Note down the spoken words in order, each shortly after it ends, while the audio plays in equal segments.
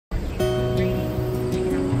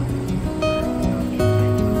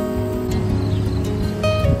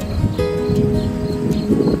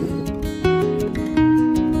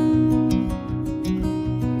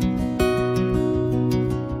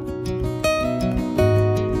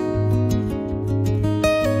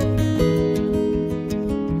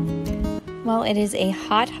it is a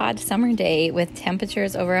hot summer day with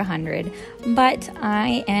temperatures over 100, but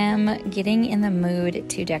I am getting in the mood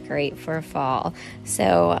to decorate for fall.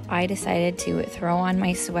 So I decided to throw on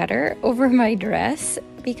my sweater over my dress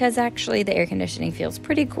because actually the air conditioning feels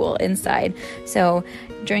pretty cool inside. So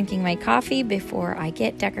drinking my coffee before I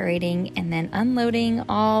get decorating and then unloading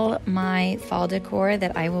all my fall decor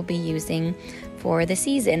that I will be using for the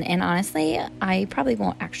season. And honestly, I probably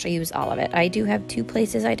won't actually use all of it. I do have two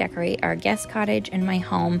places I decorate, our guest cottage and my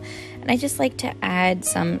home, and I just like to add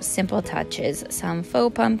some simple touches, some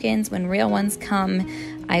faux pumpkins when real ones come.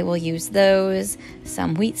 I will use those,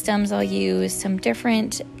 some wheat stems I'll use, some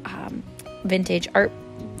different vintage art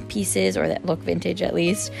pieces, or that look vintage at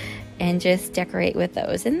least, and just decorate with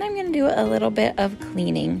those. And I'm going to do a little bit of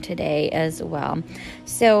cleaning today as well.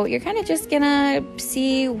 So you're kind of just going to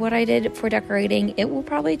see what I did for decorating. It will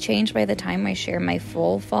probably change by the time I share my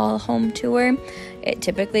full fall home tour. It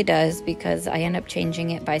typically does, because I end up changing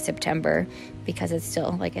it by September because it's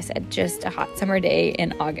still, like I said, just a hot summer day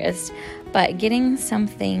in August. But getting some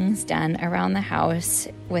things done around the house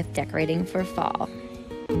with decorating for fall.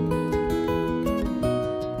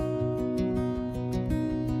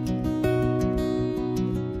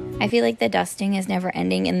 I feel like the dusting is never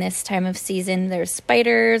ending in this time of season. There's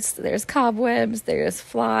spiders, there's cobwebs, there's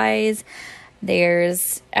flies,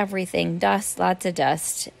 there's everything, dust, lots of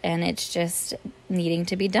dust, and it's just needing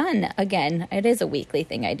to be done. Again, it is a weekly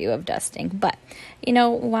thing I do of dusting, but you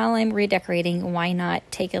know, while I'm redecorating, why not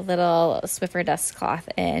take a little Swiffer dust cloth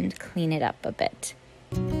and clean it up a bit?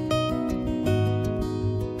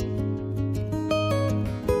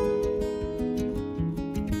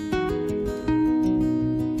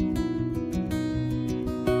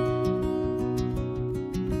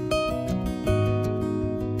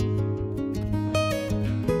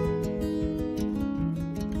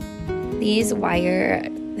 These wire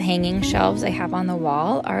hanging shelves I have on the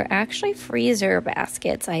wall are actually freezer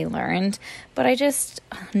baskets, I learned, but I just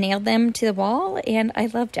nailed them to the wall and I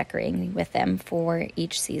love decorating with them for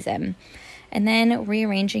each season. And then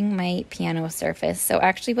rearranging my piano surface. So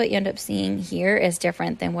actually what you end up seeing here is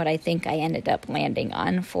different than what I think I ended up landing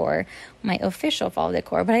on for my official fall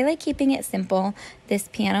decor, but I like keeping it simple. This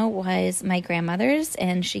piano was my grandmother's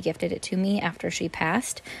and she gifted it to me after she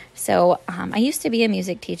passed. So I used to be a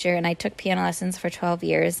music teacher and I took piano lessons for 12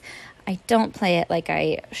 years. I don't play it like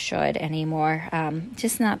I should anymore,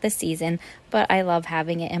 just not this season, but I love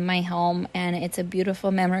having it in my home, and it's a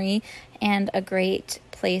beautiful memory and a great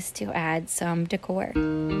place to add some decor.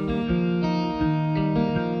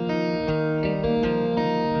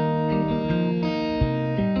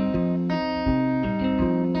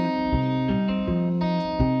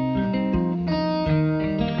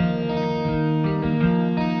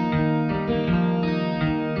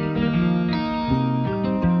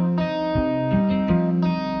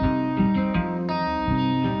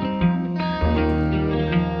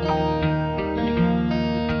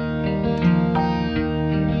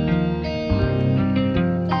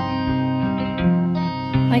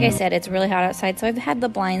 Like I said, it's really hot outside, so I've had the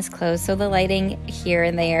blinds closed, so the lighting here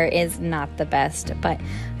and there is not the best, but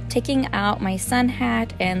taking out my sun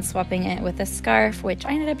hat and swapping it with a scarf, which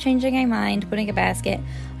I ended up changing my mind, putting a basket.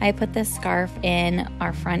 I put this scarf in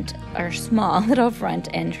our small little front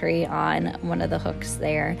entry on one of the hooks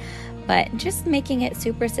there. But just making it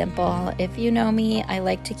super simple. If you know me, I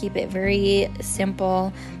like to keep it very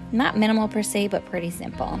simple, not minimal per se, but pretty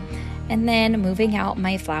simple. And then moving out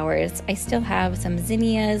my flowers. I still have some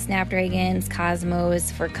zinnias, snapdragons,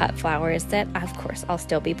 cosmos for cut flowers that of course I'll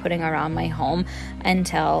still be putting around my home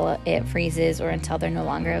until it freezes or until they're no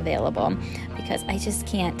longer available, because I just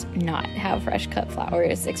can't not have fresh cut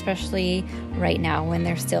flowers, especially right now when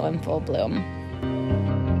they're still in full bloom.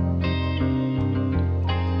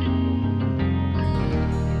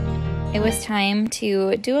 It was time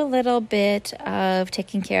to do a little bit of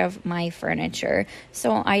taking care of my furniture.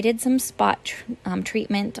 So I did some spot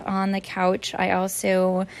treatment on the couch. I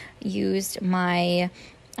also used my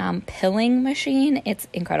pilling machine. It's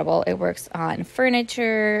incredible. It works on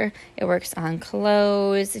furniture. It works on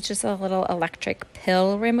clothes. It's just a little electric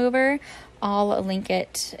pill remover. I'll link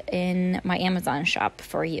it in my Amazon shop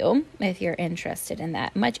for you if you're interested in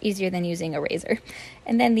that. Much easier than using a razor.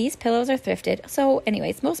 And then these pillows are thrifted. So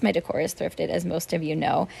anyways, most of my decor is thrifted, as most of you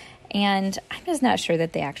know. And I'm just not sure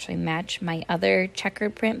that they actually match my other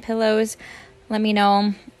checkered print pillows. Let me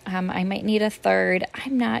know. I might need a third.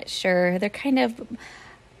 I'm not sure. They're kind of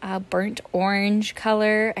burnt orange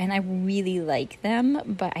color, and I really like them,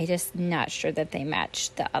 but I just not sure that they match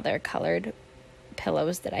the other colored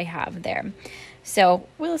pillows that I have there. So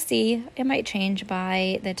we'll see. It might change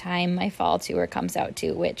by the time my fall tour comes out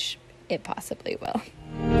too, which it possibly will.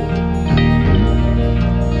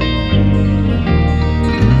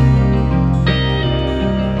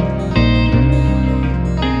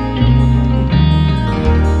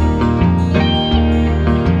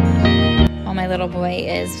 While my little boy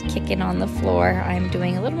is kicking on the floor, I'm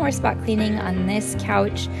doing a little more spot cleaning on this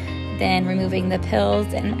couch, then removing the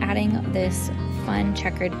pills and adding this fun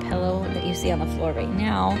checkered pillow that you see on the floor right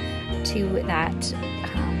now to that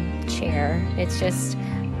chair. It's just,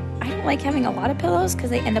 I don't like having a lot of pillows because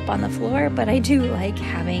they end up on the floor, but I do like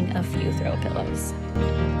having a few throw pillows.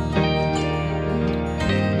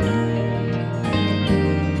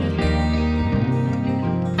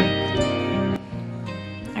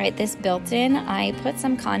 All right, this built-in, I put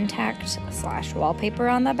some contact / wallpaper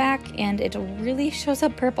on the back, and it really shows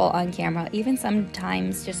up purple on camera. Even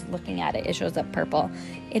sometimes just looking at it, it shows up purple.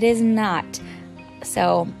 It is not.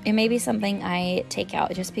 So it may be something I take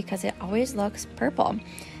out just because it always looks purple.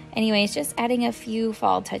 Anyways, just adding a few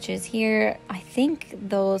fall touches here. I think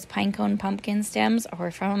those pinecone pumpkin stems are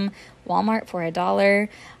from Walmart for $1.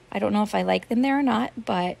 I don't know if I like them there or not,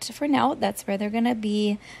 but for now, that's where they're gonna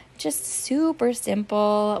be. Just super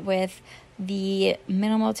simple with the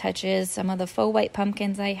minimal touches, some of the faux white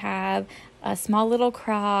pumpkins I have, a small little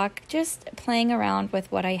crock, just playing around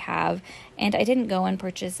with what I have. And I didn't go and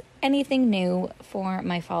purchase anything new for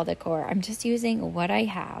my fall decor. I'm just using what I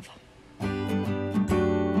have.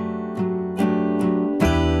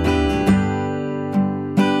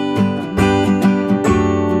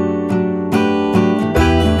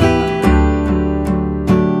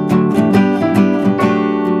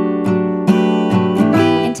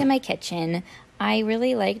 My kitchen. I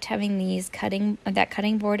really liked having these that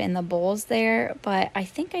cutting board and the bowls there, but I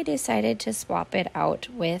think I decided to swap it out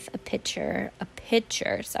with a pitcher,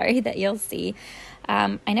 that you'll see.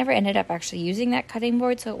 I never ended up actually using that cutting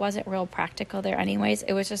board, so it wasn't real practical there anyways.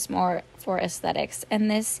 It was just more for aesthetics.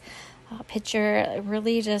 And this pitcher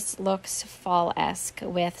really just looks fall-esque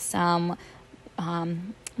with some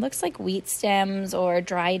looks like wheat stems or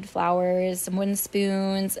dried flowers, some wooden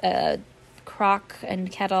spoons, crock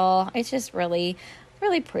and kettle. It's just really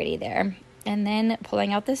pretty there. And then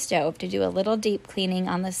pulling out the stove to do a little deep cleaning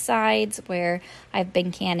on the sides where I've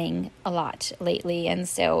been canning a lot lately, and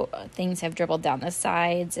so things have dribbled down the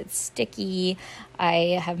sides. It's sticky.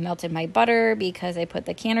 I have melted my butter because I put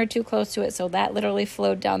the canner too close to it, so that literally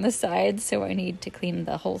flowed down the sides. So I need to clean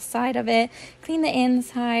the whole side of it, clean the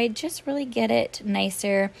inside, just really get it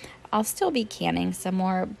nicer. I'll still be canning some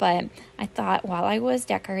more, but I thought while I was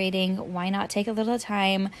decorating, why not take a little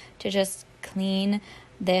time to just clean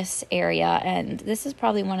this area? And this is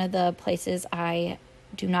probably one of the places I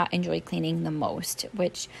do not enjoy cleaning the most,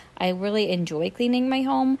 which I really enjoy cleaning my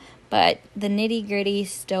home, but the nitty-gritty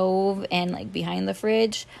stove and like behind the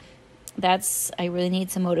fridge, I really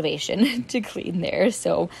need some motivation to clean there.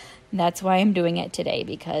 So that's why I'm doing it today,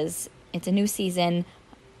 because it's a new season.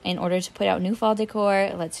 In order to put out new fall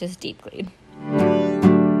decor, let's just deep clean.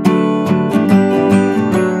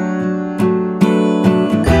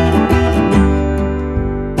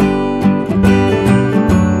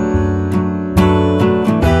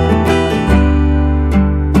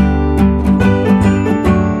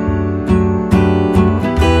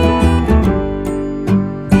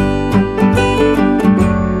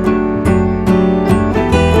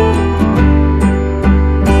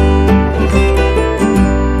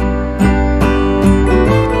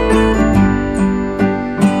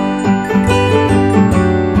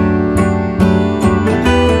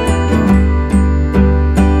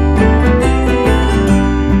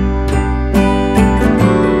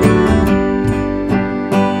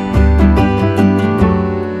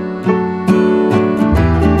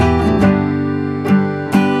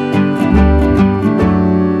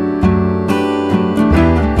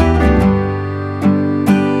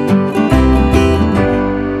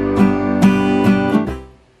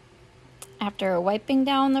 Wiping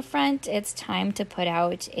down the front, it's time to put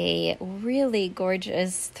out a really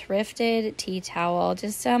gorgeous thrifted tea towel,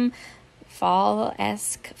 just some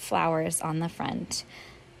fall-esque flowers on the front.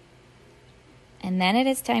 And then it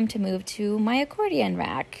is time to move to my accordion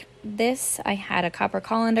rack. This, I had a copper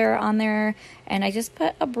colander on there, and I just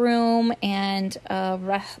put a broom and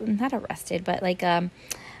not a rusted, but like a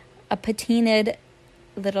patinaed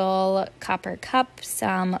little copper cup,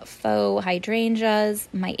 some faux hydrangeas,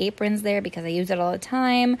 my apron's there because I use it all the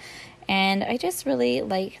time, and I just really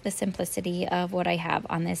like the simplicity of what I have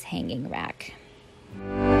on this hanging rack.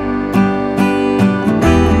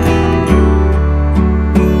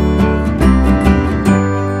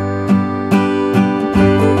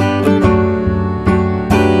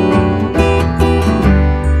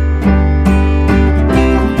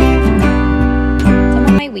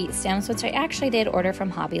 which I actually did order from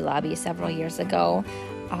Hobby Lobby several years ago.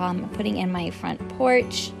 Putting in my front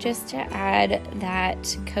porch just to add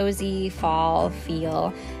that cozy fall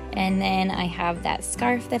feel. And then I have that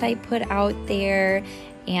scarf that I put out there,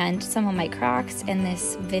 and some of my Crocs, and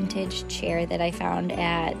this vintage chair that I found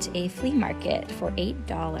at a flea market for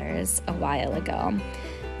 $8 a while ago.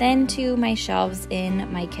 Then to my shelves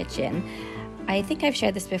in my kitchen. I think I've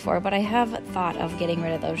shared this before, but I have thought of getting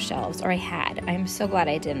rid of those shelves, or I had. I'm so glad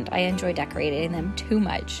I didn't. I enjoy decorating them too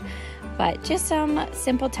much. But just some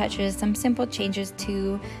simple touches, some simple changes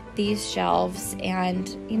to these shelves, and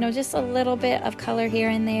just a little bit of color here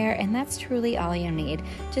and there, and that's truly all you need.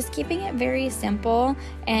 Just keeping it very simple,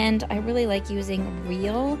 and I really like using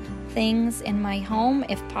real things in my home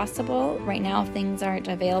if possible. Right now things aren't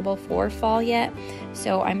available for fall yet,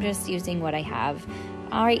 so I'm just using what I have.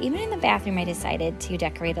 All right, even in the bathroom I decided to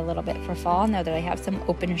decorate a little bit for fall now that I have some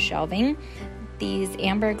open shelving. These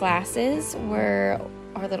amber glasses were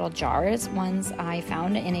our little jars, ones I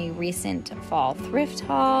found in a recent fall thrift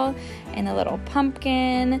haul, and a little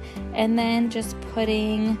pumpkin, and then just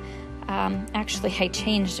putting, actually I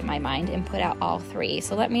changed my mind and put out all three.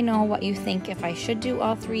 So let me know what you think, if I should do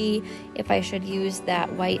all three, if I should use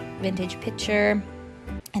that white vintage pitcher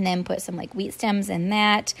and then put some like wheat stems in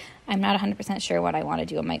that. I'm not 100% sure what I want to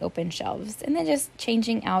do on my open shelves. And then just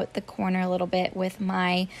changing out the corner a little bit with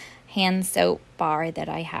my hand soap bar that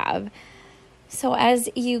I have. So as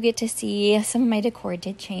you get to see, some of my decor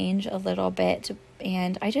did change a little bit,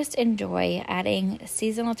 and I just enjoy adding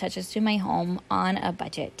seasonal touches to my home on a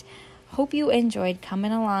budget. Hope you enjoyed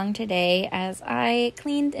coming along today as I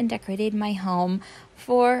cleaned and decorated my home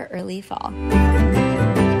for early fall.